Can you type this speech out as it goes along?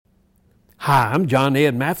Hi, I'm John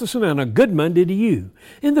Ed Matheson, and a good Monday to you.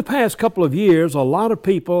 In the past couple of years, a lot of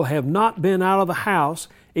people have not been out of the house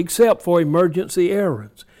except for emergency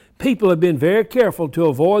errands. People have been very careful to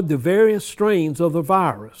avoid the various strains of the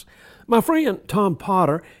virus. My friend Tom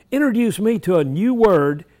Potter introduced me to a new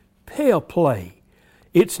word, pale play.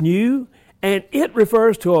 It's new, and it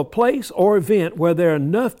refers to a place or event where there are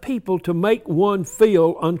enough people to make one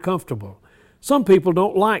feel uncomfortable. Some people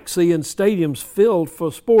don't like seeing stadiums filled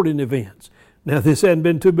for sporting events. Now, this hasn't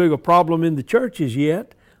been too big a problem in the churches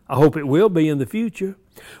yet. I hope it will be in the future.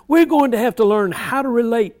 We're going to have to learn how to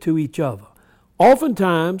relate to each other.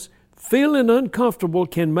 Oftentimes, feeling uncomfortable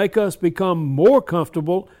can make us become more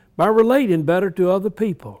comfortable by relating better to other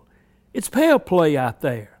people. It's pale play out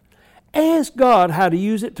there. Ask God how to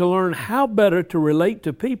use it to learn how better to relate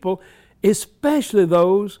to people, especially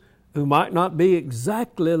those who might not be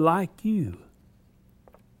exactly like you.